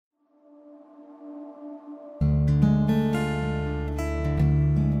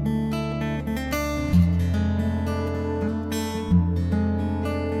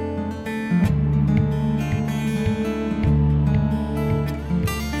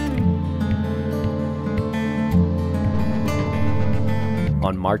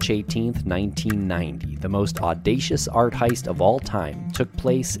On March 18th, 1990, the most audacious art heist of all time took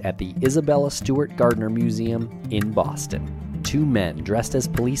place at the Isabella Stewart Gardner Museum in Boston. Two men dressed as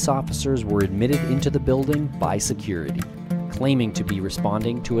police officers were admitted into the building by security, claiming to be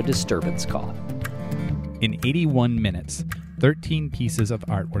responding to a disturbance call. In 81 minutes, 13 pieces of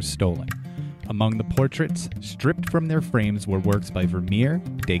art were stolen. Among the portraits, stripped from their frames, were works by Vermeer,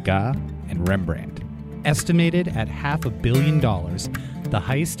 Degas, and Rembrandt. Estimated at $500 million, the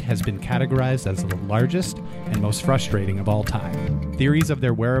heist has been categorized as the largest and most frustrating of all time. Theories of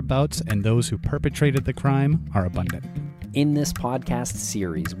their whereabouts and those who perpetrated the crime are abundant. In this podcast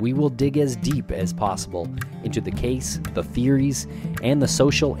series, we will dig as deep as possible into the case, the theories, and the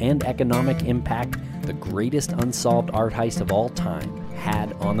social and economic impact the greatest unsolved art heist of all time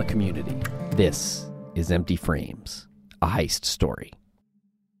had on the community. This is Empty Frames, a heist story.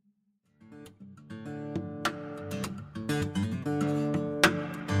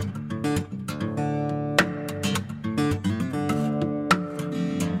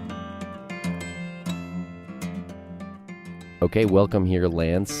 Okay, welcome here,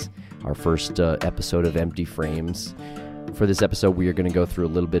 Lance, our first episode of Empty Frames. For this episode, we are going to go through a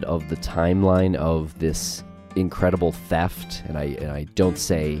little bit of the timeline of this incredible theft, and I don't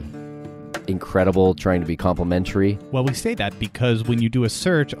say incredible trying to be complimentary. Well, we say that because when you do a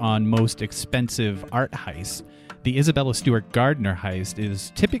search on most expensive art heists, the Isabella Stewart Gardner heist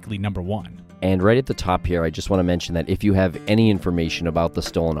is typically number one. And right at the top here, I just want to mention that if you have any information about the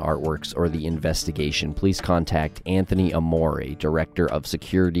stolen artworks or the investigation, please contact Anthony Amore, Director of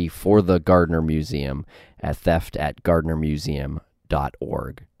Security for the Gardner Museum, at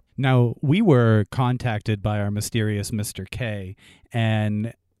theft@gardnermuseum.org. Now, we were contacted by our mysterious Mr. K,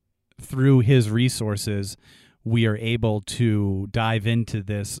 and through his resources, we are able to dive into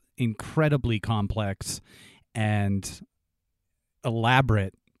this incredibly complex and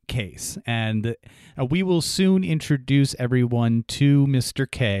elaborate case. And we will soon introduce everyone to Mr.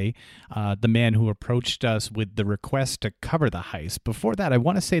 K, the man who approached us with the request to cover the heist. Before that, I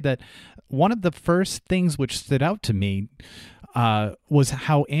want to say that one of the first things which stood out to me was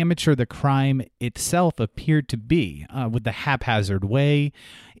how amateur the crime itself appeared to be, with the haphazard way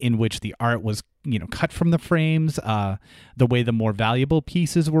in which the art was cut from the frames, the way the more valuable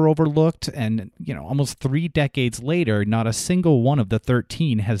pieces were overlooked, and, almost 3 decades later, not a single one of the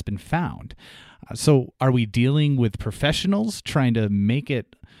 13 has been found. So are we dealing with professionals trying to make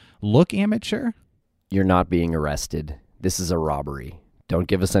it look amateur? You're not being arrested. This is a robbery. Don't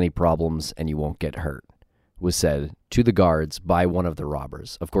give us any problems and you won't get hurt, was said to the guards by one of the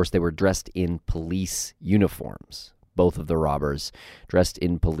robbers. Of course, they were dressed in police uniforms. Both of the robbers dressed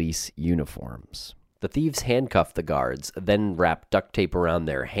in police uniforms. The thieves handcuffed the guards, then wrapped duct tape around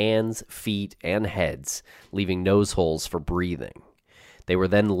their hands, feet, and heads, leaving nose holes for breathing. They were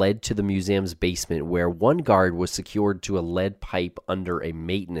then led to the museum's basement, where one guard was secured to a lead pipe under a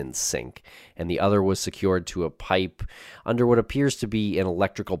maintenance sink, and the other was secured to a pipe under what appears to be an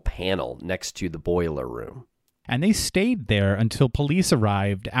electrical panel next to the boiler room. And they stayed there until police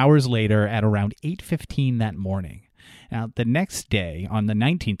arrived hours later at around 8:15 that morning. Now, the next day, on the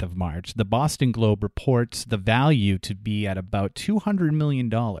 19th of March, the Boston Globe reports the value to be at about $200 million,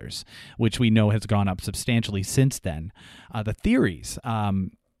 which we know has gone up substantially since then. The theories,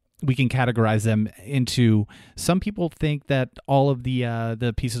 we can categorize them into, some people think that all of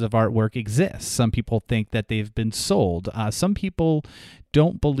the pieces of artwork exist. Some people think that they've been sold. Some people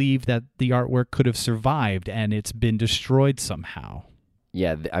don't believe that the artwork could have survived and it's been destroyed somehow.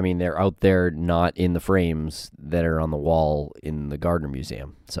 Yeah, I mean, they're out there not in the frames that are on the wall in the Gardner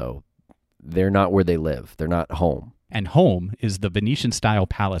Museum. So they're not where they live. They're not home. And home is the Venetian-style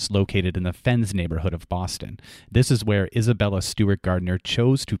palace located in the Fens neighborhood of Boston. This is where Isabella Stewart Gardner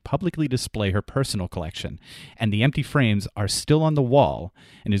chose to publicly display her personal collection. And the empty frames are still on the wall,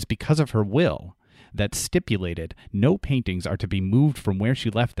 and it is because of her will that stipulated no paintings are to be moved from where she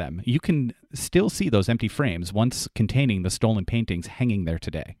left them. You can still see those empty frames, once containing the stolen paintings, hanging there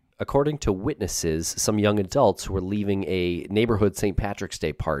today. According to witnesses, some young adults who were leaving a neighborhood St. Patrick's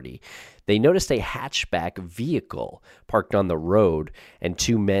Day party, they noticed a hatchback vehicle parked on the road, and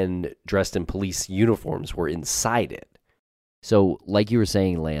 2 men dressed in police uniforms were inside it. So, like you were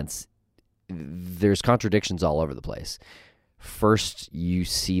saying, Lance, there's contradictions all over the place. First, you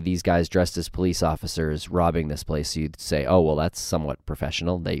see these guys dressed as police officers robbing this place. You'd say, oh, well, that's somewhat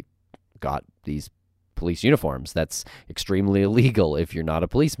professional. They got these police uniforms. That's extremely illegal if you're not a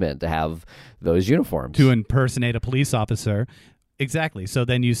policeman to have those uniforms. To impersonate a police officer. Exactly. So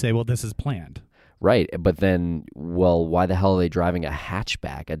then you say, well, this is planned. Right, but then, well, why the hell are they driving a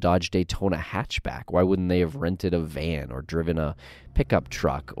hatchback, a Dodge Daytona hatchback? Why wouldn't they have rented a van or driven a pickup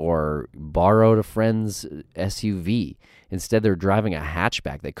truck or borrowed a friend's SUV? Instead, they're driving a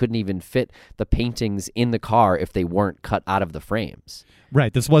hatchback. They couldn't even fit the paintings in the car if they weren't cut out of the frames.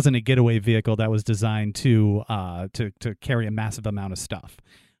 Right. This wasn't a getaway vehicle that was designed to carry a massive amount of stuff.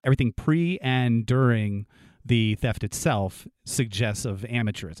 Everything pre and during the theft itself suggests of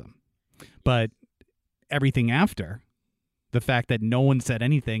amateurism. But everything after, the fact that no one said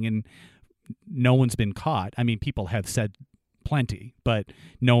anything and no one's been caught. I mean, people have said plenty, but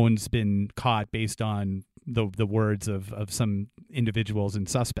no one's been caught based on the words of some individuals and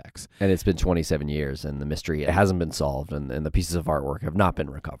suspects. And it's been 27 years, and the mystery hasn't been solved, and the pieces of artwork have not been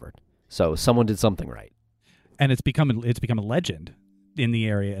recovered. So someone did something right. And it's become a legend in the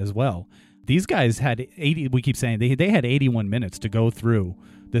area as well. These guys had 80. We keep saying they had 81 minutes to go through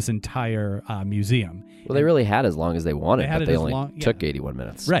this entire museum. Well, they really had as long as they wanted, but they only took 81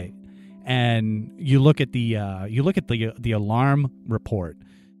 minutes. Right. And you look at the alarm report.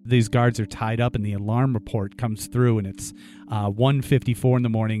 These guards are tied up, and the alarm report comes through, and it's 1:54 in the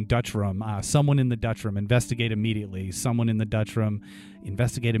morning, Dutch room. Someone in the Dutch room, investigate immediately. Someone in the Dutch room,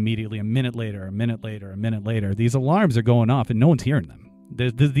 investigate immediately. A minute later, a minute later, a minute later. These alarms are going off, and no one's hearing them.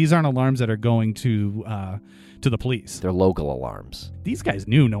 These aren't alarms that are going to the police. They're local alarms. These guys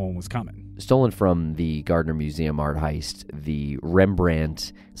knew no one was coming. Stolen from the Gardner Museum art heist, the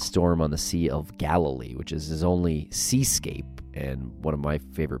Rembrandt Storm on the Sea of Galilee, which is his only seascape, and one of my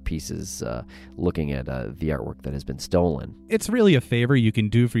favorite pieces looking at the artwork that has been stolen. It's really a favor you can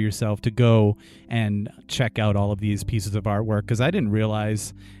do for yourself to go and check out all of these pieces of artwork, because I didn't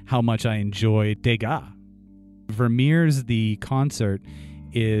realize how much I enjoyed Degas. Vermeer's The Concert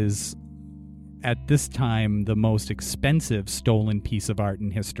is, at this time, the most expensive stolen piece of art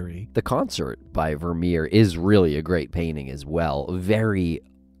in history. The Concert by Vermeer is really a great painting as well. Very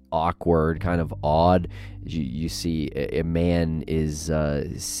awkward, kind of odd. You see a man is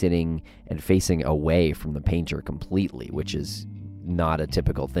sitting and facing away from the painter completely, which is not a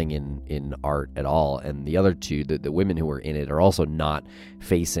typical thing in art at all. And the other two, the women who are in it, are also not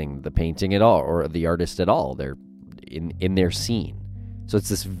facing the painting at all or the artist at all. They're in their scene. So it's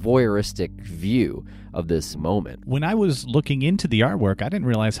this voyeuristic view of this moment. When I was looking into the artwork, I didn't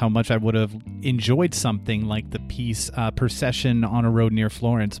realize how much I would have enjoyed something like the piece Procession on a Road Near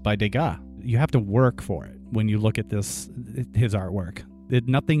Florence by Degas. You have to work for it when you look at his artwork.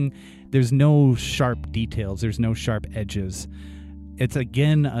 There's no sharp details. There's no sharp edges. It's,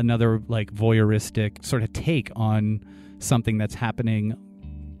 again, another like voyeuristic sort of take on something that's happening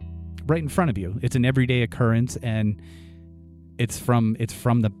right in front of you. It's an everyday occurrence, and it's from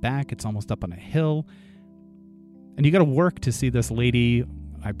the back. It's almost up on a hill, and you got to work to see this lady.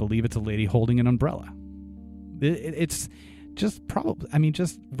 I believe it's a lady holding an umbrella. It's just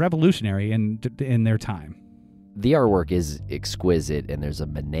just revolutionary in their time. The artwork is exquisite, and there's a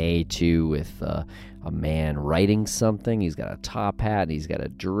Manet too with a man writing something. He's got a top hat, and he's got a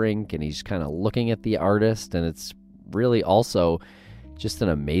drink, and he's kind of looking at the artist, and it's really also just an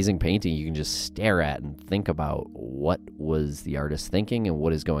amazing painting. You can just stare at and think about what was the artist thinking and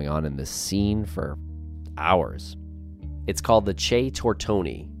what is going on in this scene for hours. It's called the Che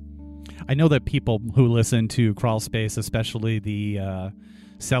Tortoni. I know that people who listen to Crawl Space, especially the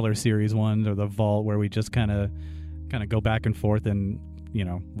Cellar series ones or the Vault, where we just kind of go back and forth and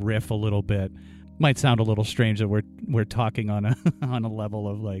riff a little bit, might sound a little strange that we're talking on a level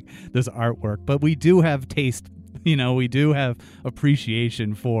of like this artwork, but we do have taste. We do have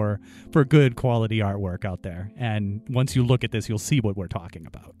appreciation for good quality artwork out there. And once you look at this, you'll see what we're talking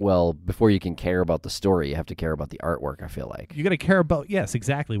about. Well, before you can care about the story, you have to care about the artwork, I feel like. You got to care about, yes,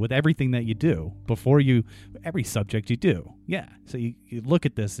 exactly, with everything that you do. Every subject you do. Yeah. So you look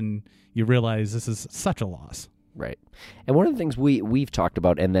at this and you realize this is such a loss. Right. And one of the things we've talked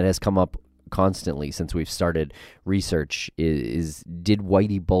about, and that has come up constantly since we've started research, is did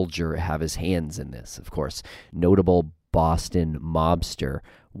Whitey Bulger have his hands in this? Of course, notable Boston mobster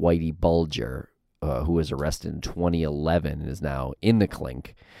Whitey Bulger, who was arrested in 2011 and is now in the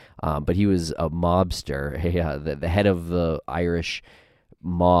clink. But he was a mobster, the head of the Irish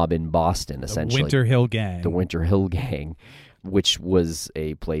mob in Boston, essentially. The Winter Hill Gang. The Winter Hill Gang, which was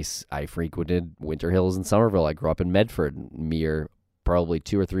a place I frequented, Winter Hills in Somerville. I grew up in Medford, mere probably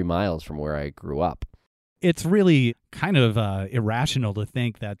 2 or 3 miles from where I grew up. It's really kind of irrational to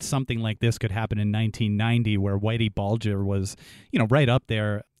think that something like this could happen in 1990, where Whitey Bulger was, right up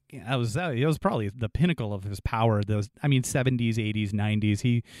there. It was probably the pinnacle of his power. 70s, 80s,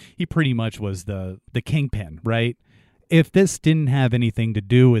 90s. He pretty much was the kingpin, right? if this didn't have anything to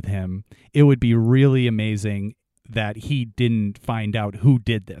do with him, it would be really amazing that he didn't find out who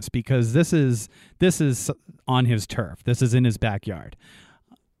did this, because this is on his turf. This is in his backyard.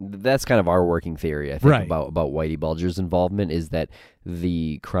 That's kind of our working theory, I think, Right. about Whitey Bulger's involvement, is that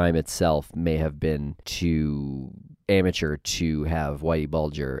the crime itself may have been too amateur to have Whitey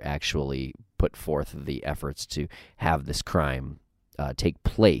Bulger actually put forth the efforts to have this crime take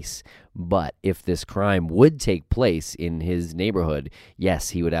place. But if this crime would take place in his neighborhood,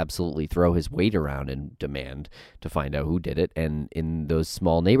 yes, he would absolutely throw his weight around and demand to find out who did it. And in those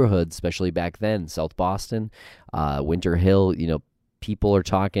small neighborhoods, especially back then, South Boston, Winter Hill, people are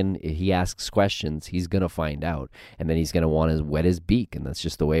talking. He asks questions, he's going to find out. And then he's going to want to wet his beak. And that's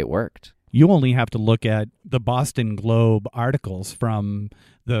just the way it worked. You only have to look at the Boston Globe articles from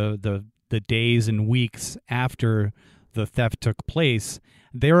the days and weeks after the theft took place.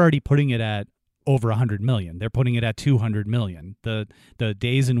 They're already putting it at over 100 million. They're putting it at 200 million. The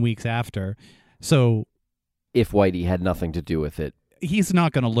days and weeks after. So if Whitey had nothing to do with it, he's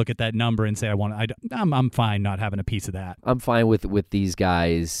not going to look at that number and say, I'm fine not having a piece of that. I'm fine with these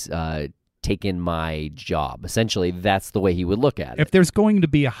guys taking my job. Essentially, that's the way he would look at it. If there's going to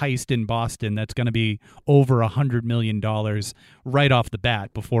be a heist in Boston that's going to be over $100 million right off the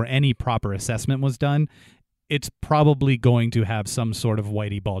bat before any proper assessment was done, it's probably going to have some sort of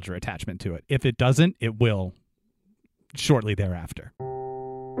Whitey Bulger attachment to it. If it doesn't, it will shortly thereafter.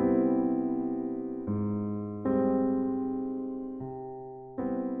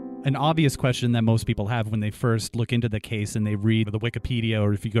 An obvious question that most people have when they first look into the case and they read the Wikipedia,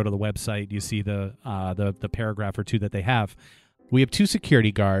 or if you go to the website, you see the paragraph or two that they have. We have two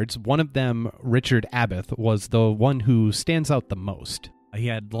security guards. One of them, Richard Abbott, was the one who stands out the most. He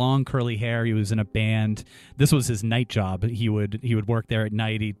had long curly hair. He was in a band. This was his night job. He would work there at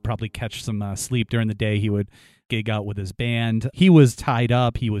night. He'd probably catch some sleep during the day. He would gig out with his band. He was tied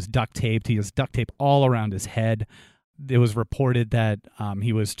up. He was duct taped. He has duct tape all around his head. It was reported that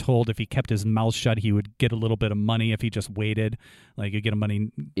he was told if he kept his mouth shut, he would get a little bit of money if he just waited. Like, you'd get money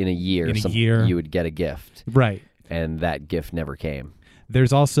in a year. You would get a gift. Right. And that gift never came.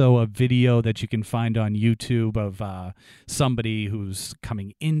 There's also a video that you can find on YouTube of somebody who's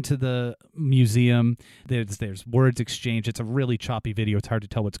coming into the museum. There's words exchanged. It's a really choppy video. It's hard to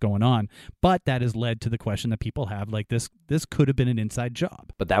tell what's going on. But that has led to the question that people have, like, this could have been an inside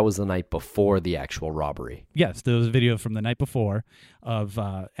job. But that was the night before the actual robbery. Yes, there was a video from the night before of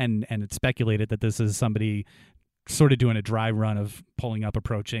and it's speculated that this is somebody sort of doing a dry run of pulling up,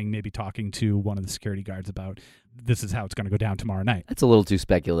 approaching, maybe talking to one of the security guards about, this is how it's going to go down tomorrow night. That's a little too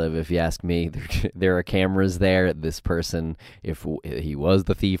speculative, if you ask me. There are cameras there. This person, if he was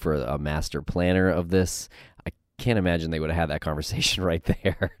the thief or a master planner of this, I can't imagine they would have had that conversation right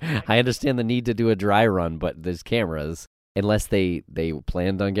there. I understand the need to do a dry run, but there's cameras, unless they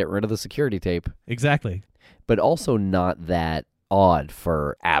planned on getting rid of the security tape. Exactly. But also not that odd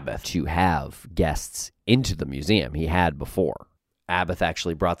for Abbott to have guests into the museum. He had before. Abbott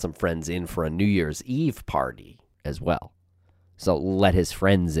actually brought some friends in for a New Year's Eve party as well. So let his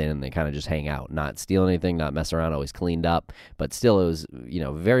friends in and they kind of just hang out, not steal anything, not mess around, always cleaned up. But still, it was,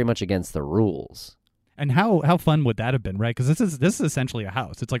 very much against the rules. And how fun would that have been, right? Because this is essentially a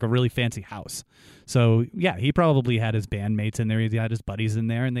house. It's like a really fancy house. So, yeah, he probably had his bandmates in there. He had his buddies in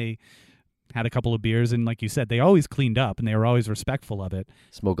there, and they had a couple of beers, and like you said, they always cleaned up and they were always respectful of it.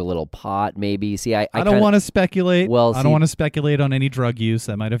 Smoke a little pot, maybe. See, I don't want to speculate. Well, I don't want to speculate on any drug use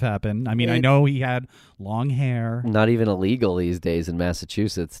that might have happened. I mean, I know he had long hair. Not even illegal these days in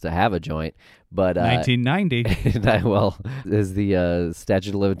Massachusetts to have a joint, but 1990. Well, is the statute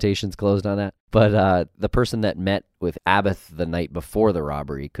of limitations closed on that? But the person that met with Abbott the night before the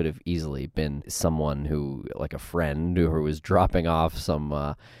robbery could have easily been someone who, like a friend, who was dropping off some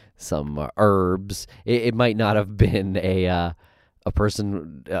herbs. It might not have been a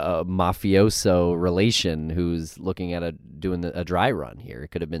person, a mafioso relation who's looking at doing a dry run here. It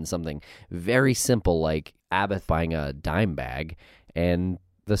could have been something very simple, like Abbott buying a dime bag and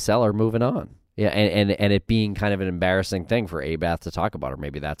the seller moving on. Yeah, and it being kind of an embarrassing thing for Abath to talk about, or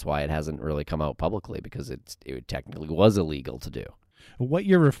maybe that's why it hasn't really come out publicly, because it technically was illegal to do. What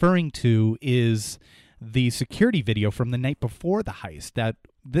you're referring to is the security video from the night before the heist. That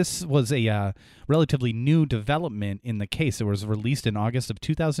this was a relatively new development in the case. It was released in August of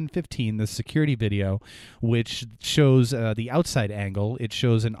 2015, the security video, which shows the outside angle. It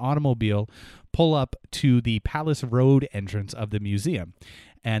shows an automobile pull up to the Palace Road entrance of the museum.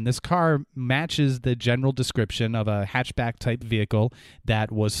 And this car matches the general description of a hatchback-type vehicle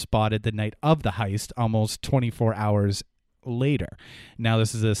that was spotted the night of the heist, almost 24 hours later. Now,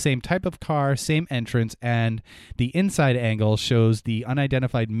 this is the same type of car, same entrance, and the inside angle shows the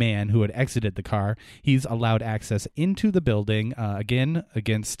unidentified man who had exited the car. He's allowed access into the building, again,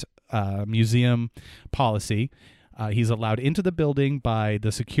 against museum policy. He's allowed into the building by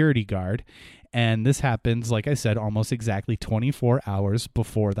the security guard, and this happens, like I said, almost exactly 24 hours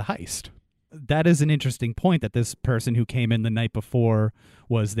before the heist. That is an interesting point, that this person who came in the night before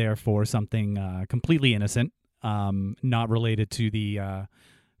was there for something completely innocent, not related to the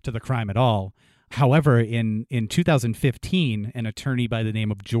crime at all. However, in 2015, an attorney by the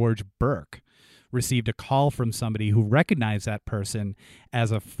name of George Burke received a call from somebody who recognized that person as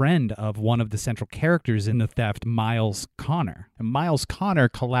a friend of one of the central characters in the theft, Miles Connor. And Miles Connor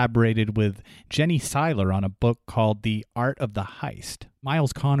collaborated with Jenny Seiler on a book called The Art of the Heist.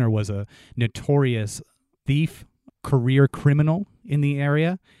 Miles Connor was a notorious thief, career criminal in the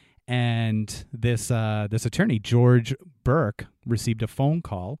area, and this attorney, George Burke, received a phone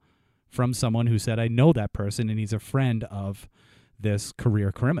call from someone who said, I know that person, and he's a friend of this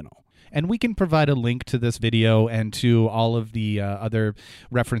career criminal. And we can provide a link to this video and to all of the other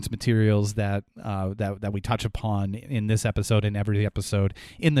reference materials that we touch upon in this episode and every episode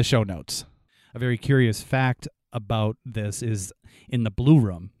in the show notes. A very curious fact about this is in the Blue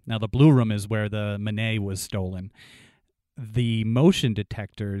Room. Now, the Blue Room is where the Monet was stolen. The motion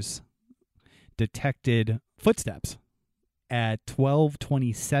detectors detected footsteps at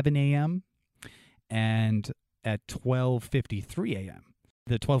 12:27 a.m. and at 12:53 a.m.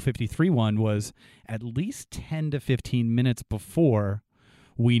 The 12:53 one was at least 10 to 15 minutes before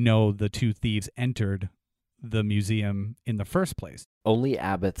we know the two thieves entered the museum in the first place. Only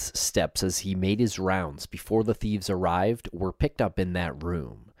Abbot's steps as he made his rounds before the thieves arrived were picked up in that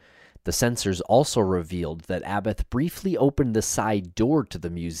room. The sensors also revealed that Abbott briefly opened the side door to the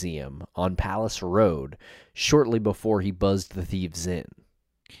museum on Palace Road shortly before he buzzed the thieves in.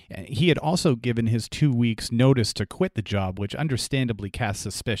 He had also given his 2 weeks' notice to quit the job, which understandably cast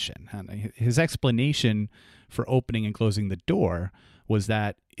suspicion. His explanation for opening and closing the door was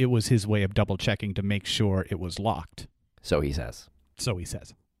that it was his way of double-checking to make sure it was locked. So he says.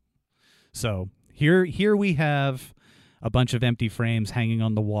 So here we have a bunch of empty frames hanging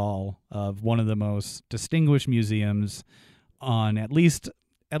on the wall of one of the most distinguished museums on at least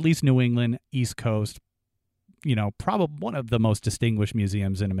New England, East Coast, probably one of the most distinguished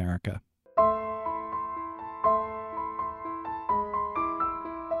museums in America.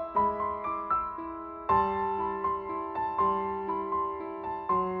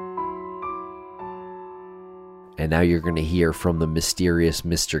 And now you're going to hear from the mysterious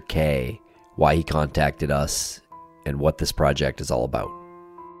Mr. K, why he contacted us, and what this project is all about.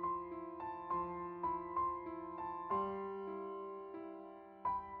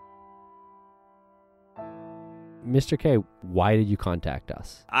 Mr. K, why did you contact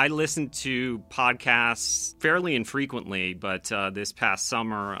us? I listen to podcasts fairly infrequently, but this past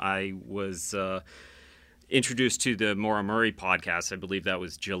summer I was introduced to the Maura Murray podcast. I believe that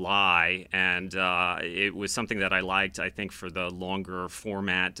was July, and it was something that I liked. I think for the longer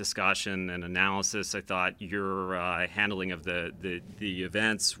format discussion and analysis, I thought your handling of the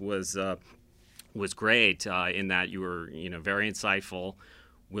events was great in that you were very insightful,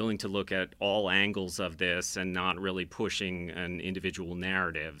 willing to look at all angles of this and not really pushing an individual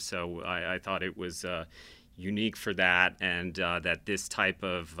narrative. So I thought it was unique for that, and that this type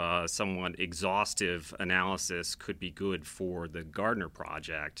of somewhat exhaustive analysis could be good for the Gardner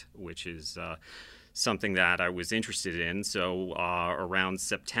Project, which is something that I was interested in. So around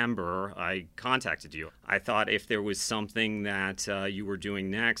September, I contacted you. I thought if there was something that you were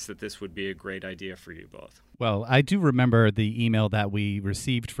doing next, that this would be a great idea for you both. Well, I do remember the email that we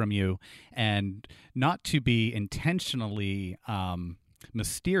received from you, and not to be intentionally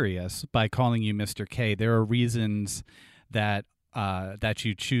mysterious by calling you Mr. K, there are reasons that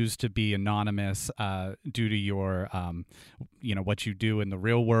you choose to be anonymous due to your what you do in the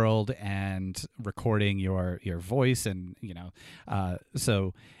real world and recording your voice, and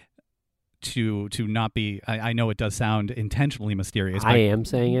so to not be, I know it does sound intentionally mysterious. I am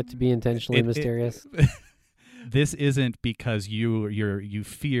saying it to be intentionally mysterious. This isn't because you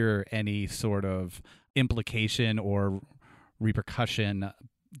fear any sort of implication or repercussion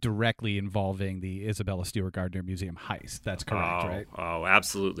directly involving the Isabella Stewart Gardner Museum heist. That's correct, right? Oh,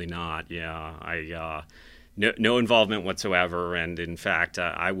 absolutely not. Yeah, no involvement whatsoever, and in fact,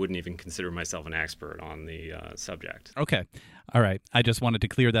 I wouldn't even consider myself an expert on the subject. Okay. All right. I just wanted to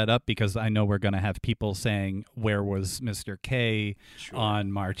clear that up because I know we're going to have people saying, where was Mr. K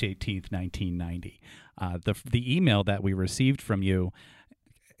on March 18th, 1990? The email that we received from you,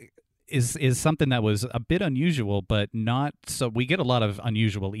 is something that was a bit unusual, but not so. We get a lot of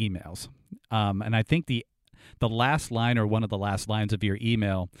unusual emails, and I think the last line or one of the last lines of your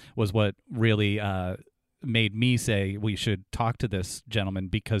email was what really made me say we should talk to this gentleman,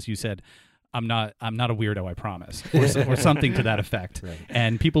 because you said, I'm not a weirdo, I promise, or something to that effect. Right.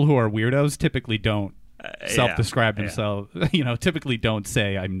 And people who are weirdos typically don't self-describe themselves, typically don't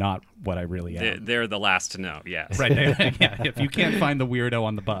say I'm not what I really am. They're the last to know, yes. Right. Yeah. If you can't find the weirdo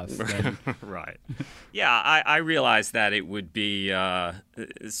on the bus. Then... Right. Yeah, I realized that it would be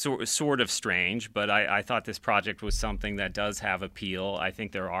sort of strange, but I thought this project was something that does have appeal. I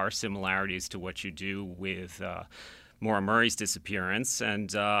think there are similarities to what you do with Maura Murray's disappearance,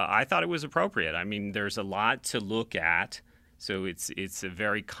 and I thought it was appropriate. I mean, there's a lot to look at, so it's a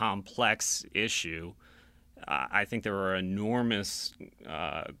very complex issue. I think there are enormous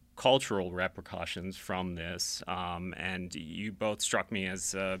cultural repercussions from this, and you both struck me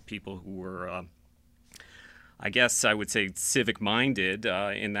as people who were, I guess I would say, civic-minded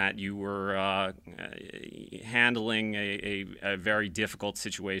in that you were handling a very difficult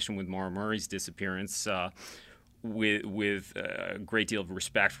situation with Maura Murray's disappearance with a great deal of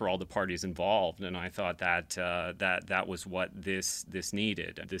respect for all the parties involved, and I thought that that was what this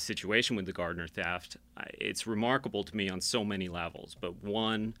needed. The situation with the Gardner theft, it's remarkable to me on so many levels, but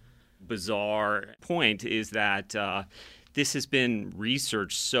one bizarre point is that this has been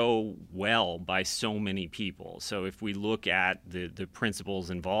researched so well by so many people. So if we look at the principles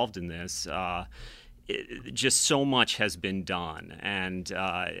involved in this, just so much has been done, and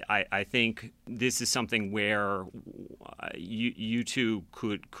I think this is something where you two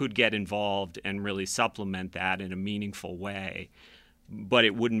could get involved and really supplement that in a meaningful way, but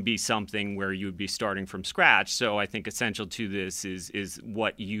it wouldn't be something where you would be starting from scratch. So I think essential to this is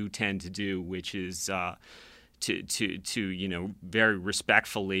what you tend to do, which is to very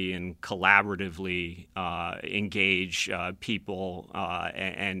respectfully and collaboratively engage people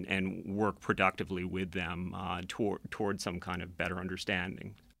and work productively with them toward some kind of better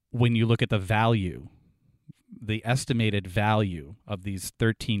understanding. When you look at the estimated value of these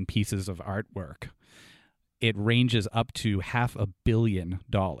 13 pieces of artwork, it ranges up to $500 million.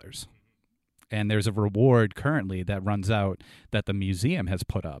 And there's a reward currently that runs out that the museum has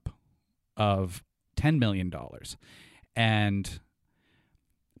put up of $10 million. And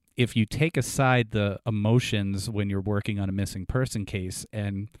if you take aside the emotions when you're working on a missing person case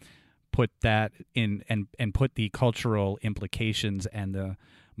and put that in and put the cultural implications and the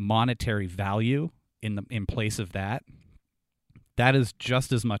monetary value in place of that, that is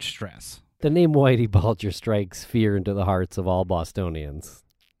just as much stress. The name Whitey Bulger strikes fear into the hearts of all Bostonians.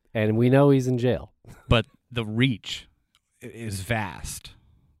 And we know he's in jail. But the reach is vast.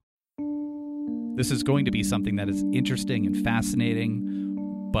 This is going to be something that is interesting and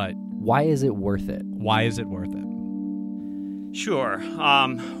fascinating, but... Why is it worth it? Why is it worth it? Sure.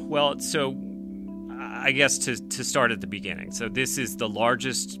 Well, so I guess to start at the beginning. So this is the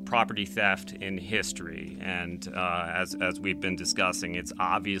largest property theft in history, and as we've been discussing, it's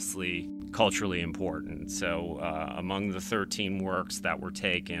obviously culturally important. So among the 13 works that were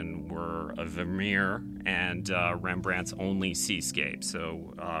taken were a Vermeer and Rembrandt's Only Seascape.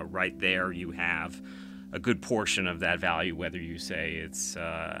 So right there you have a good portion of that value, whether you say it's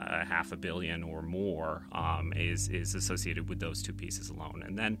 $500 million or more, is associated with those two pieces alone.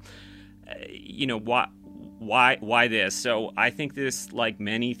 And then, why this? So I think this, like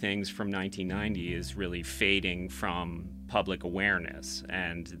many things from 1990, is really fading from public awareness,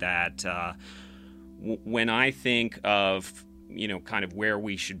 and that when I think of kind of where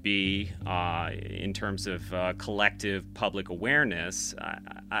we should be in terms of collective public awareness,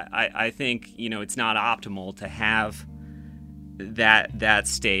 I think it's not optimal to have that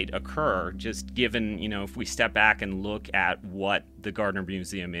state occur, just given if we step back and look at what the Gardner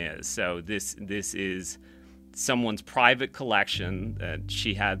Museum is. So this is someone's private collection that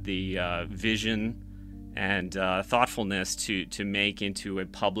she had the vision and thoughtfulness to make into a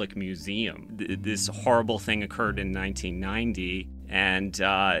public museum. This horrible thing occurred in 1990, and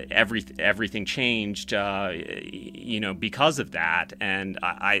everything changed, because of that. And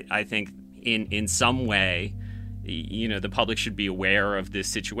I think in some way, the public should be aware of this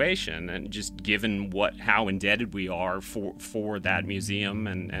situation, and just given how indebted we are for that museum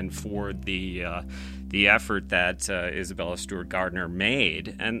and for the effort that Isabella Stewart Gardner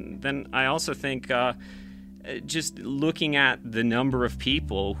made. And then I also think just looking at the number of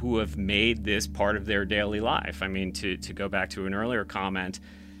people who have made this part of their daily life. I mean, to go back to an earlier comment,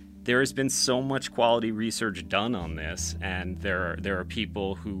 there has been so much quality research done on this, and there are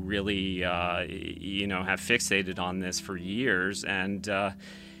people who really have fixated on this for years, and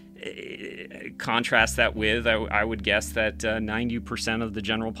contrast that with, I would guess that 90% of the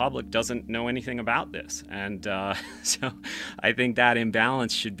general public doesn't know anything about this, and so I think that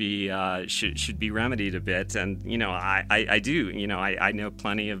imbalance should be remedied a bit. And I do. I know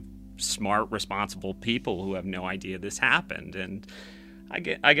plenty of smart, responsible people who have no idea this happened. And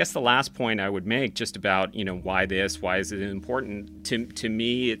I guess the last point I would make just about why is it important to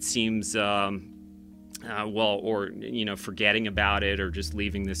me, it seems. Forgetting about it or just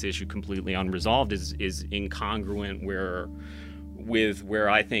leaving this issue completely unresolved is incongruent with where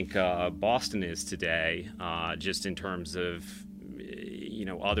I think Boston is today, just in terms of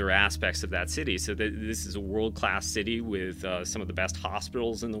other aspects of that city. So this is a world-class city with some of the best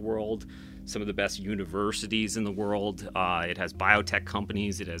hospitals in the world, some of the best universities in the world. It has biotech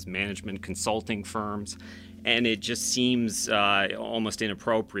companies, it has management consulting firms. And it just seems almost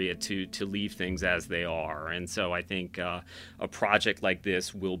inappropriate to leave things as they are. And so I think a project like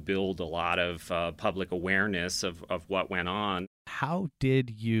this will build a lot of public awareness of what went on. How did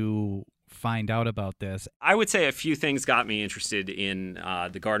you find out about this? I would say a few things got me interested in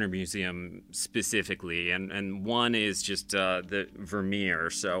the Gardner Museum specifically. And one is just the Vermeer.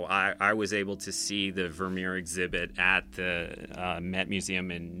 So I was able to see the Vermeer exhibit at the Met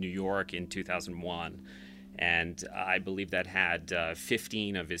Museum in New York in 2001. And I believe that had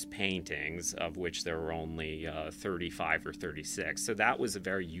 15 of his paintings, of which there were only 35 or 36. So that was a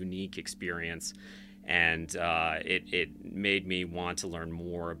very unique experience. And it made me want to learn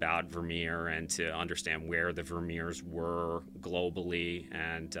more about Vermeer and to understand where the Vermeers were globally.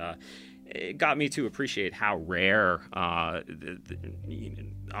 And it got me to appreciate how rare,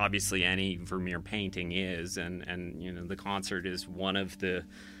 obviously, any Vermeer painting is. And the concert is one of the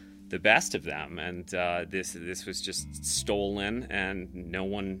best of them, and this was just stolen, and no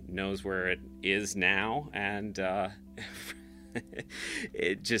one knows where it is now, and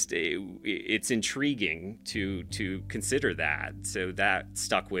it's intriguing to consider that. So that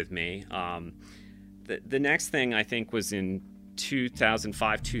stuck with me. The next thing I think was in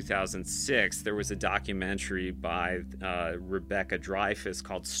 2005, 2006, there was a documentary by Rebecca Dreyfuss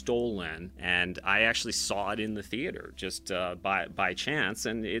called Stolen, and I actually saw it in the theater just by chance,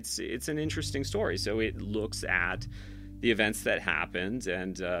 and it's an interesting story. So it looks at the events that happened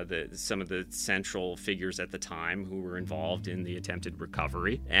and some of the central figures at the time who were involved in the attempted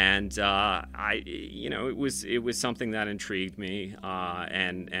recovery. And it was something that intrigued me.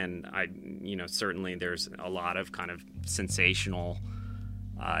 And I, certainly there's a lot of kind of sensational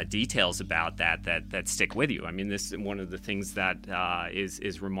details about that stick with you. I mean, this one of the things that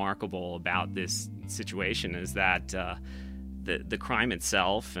is remarkable about this situation is that the crime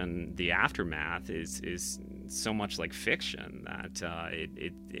itself and the aftermath is so much like fiction that I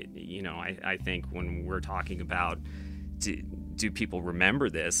think when we're talking about do people remember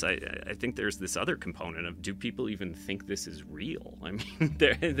this, I think there's this other component of, do people even think this is real? I mean,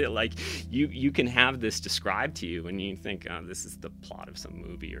 they're like, you can have this described to you and you think, oh, this is the plot of some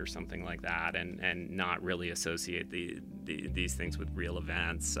movie or something like that, and not really associate these things with real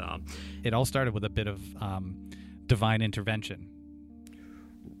events. It all started with a bit of divine intervention.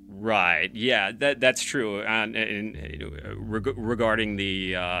 Right. Yeah, that's true. And regarding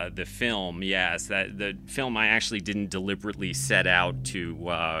the film, yes, that the film I actually didn't deliberately set out to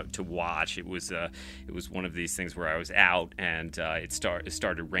watch. It was one of these things where I was out and it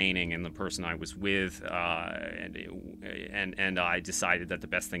started raining, and the person I was with and I decided that the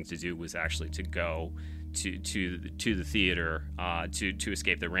best thing to do was actually to go to the theater to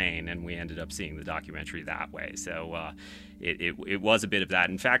escape the rain, and we ended up seeing the documentary that way. So it was a bit of that.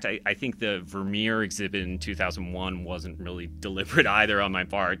 In fact, I think the Vermeer exhibit in 2001 wasn't really deliberate either on my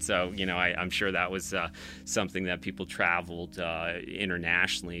part. So I'm sure that was something that people traveled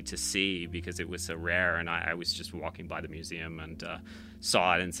internationally to see because it was so rare. And I was just walking by the museum and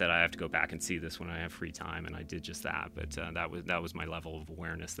saw it and said, I have to go back and see this when I have free time, and I did just that. But that was my level of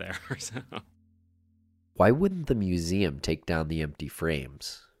awareness there. So. Why wouldn't the museum take down the empty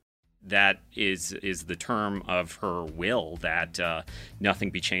frames? That is the term of her will, that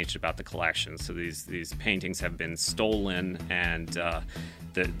nothing be changed about the collection. So these paintings have been stolen, and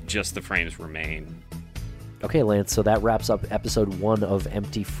just the frames remain. Okay, Lance, so that wraps up episode 1 of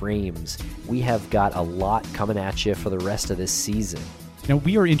Empty Frames. We have got a lot coming at you for the rest of this season. Now,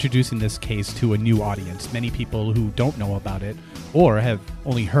 we are introducing this case to a new audience, many people who don't know about it or have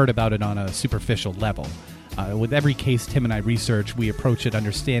only heard about it on a superficial level. With every case Tim and I research, we approach it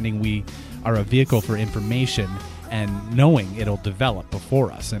understanding we are a vehicle for information and knowing it'll develop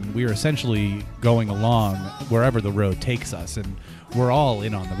before us. And we're essentially going along wherever the road takes us, and we're all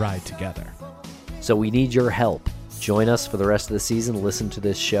in on the ride together. So we need your help. Join us for the rest of the season. Listen to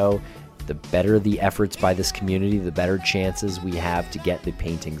this show. The better the efforts by this community, the better chances we have to get the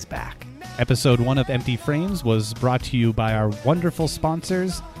paintings back. Episode 1 of Empty Frames was brought to you by our wonderful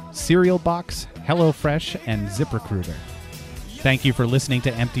sponsors, Cereal Box, HelloFresh, and ZipRecruiter. Thank you for listening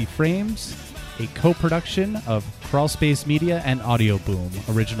to Empty Frames, a co-production of Crawlspace Media and Audio Boom.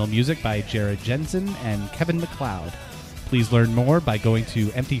 Original music by Jared Jensen and Kevin MacLeod. Please learn more by going to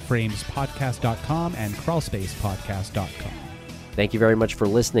emptyframespodcast.com and crawlspacepodcast.com. Thank you very much for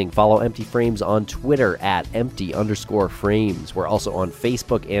listening. Follow Empty Frames on Twitter at empty_frames. We're also on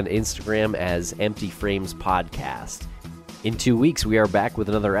Facebook and Instagram as Empty Frames Podcast. In 2 weeks, we are back with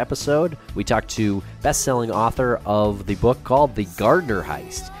another episode. We talked to best-selling author of the book called The Gardner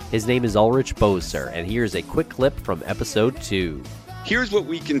Heist. His name is Ulrich Boser, and here's a quick clip from episode 2. Here's what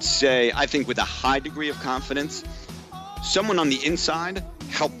we can say, I think, with a high degree of confidence. Someone on the inside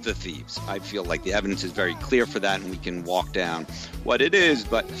helped the thieves. I feel like the evidence is very clear for that, and we can walk down what it is.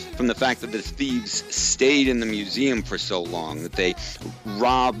 But from the fact that the thieves stayed in the museum for so long, that they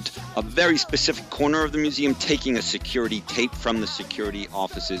robbed a very specific corner of the museum, taking a security tape from the security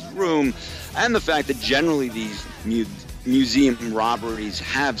officer's room, and the fact that generally these museum robberies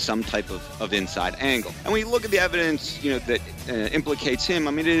have some type of inside angle. And when you look at the evidence, that implicates him,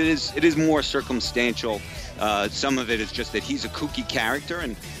 I mean, it is more circumstantial. Some of it is just that he's a kooky character,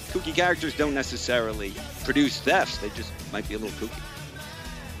 and kooky characters don't necessarily produce thefts. They just might be a little kooky.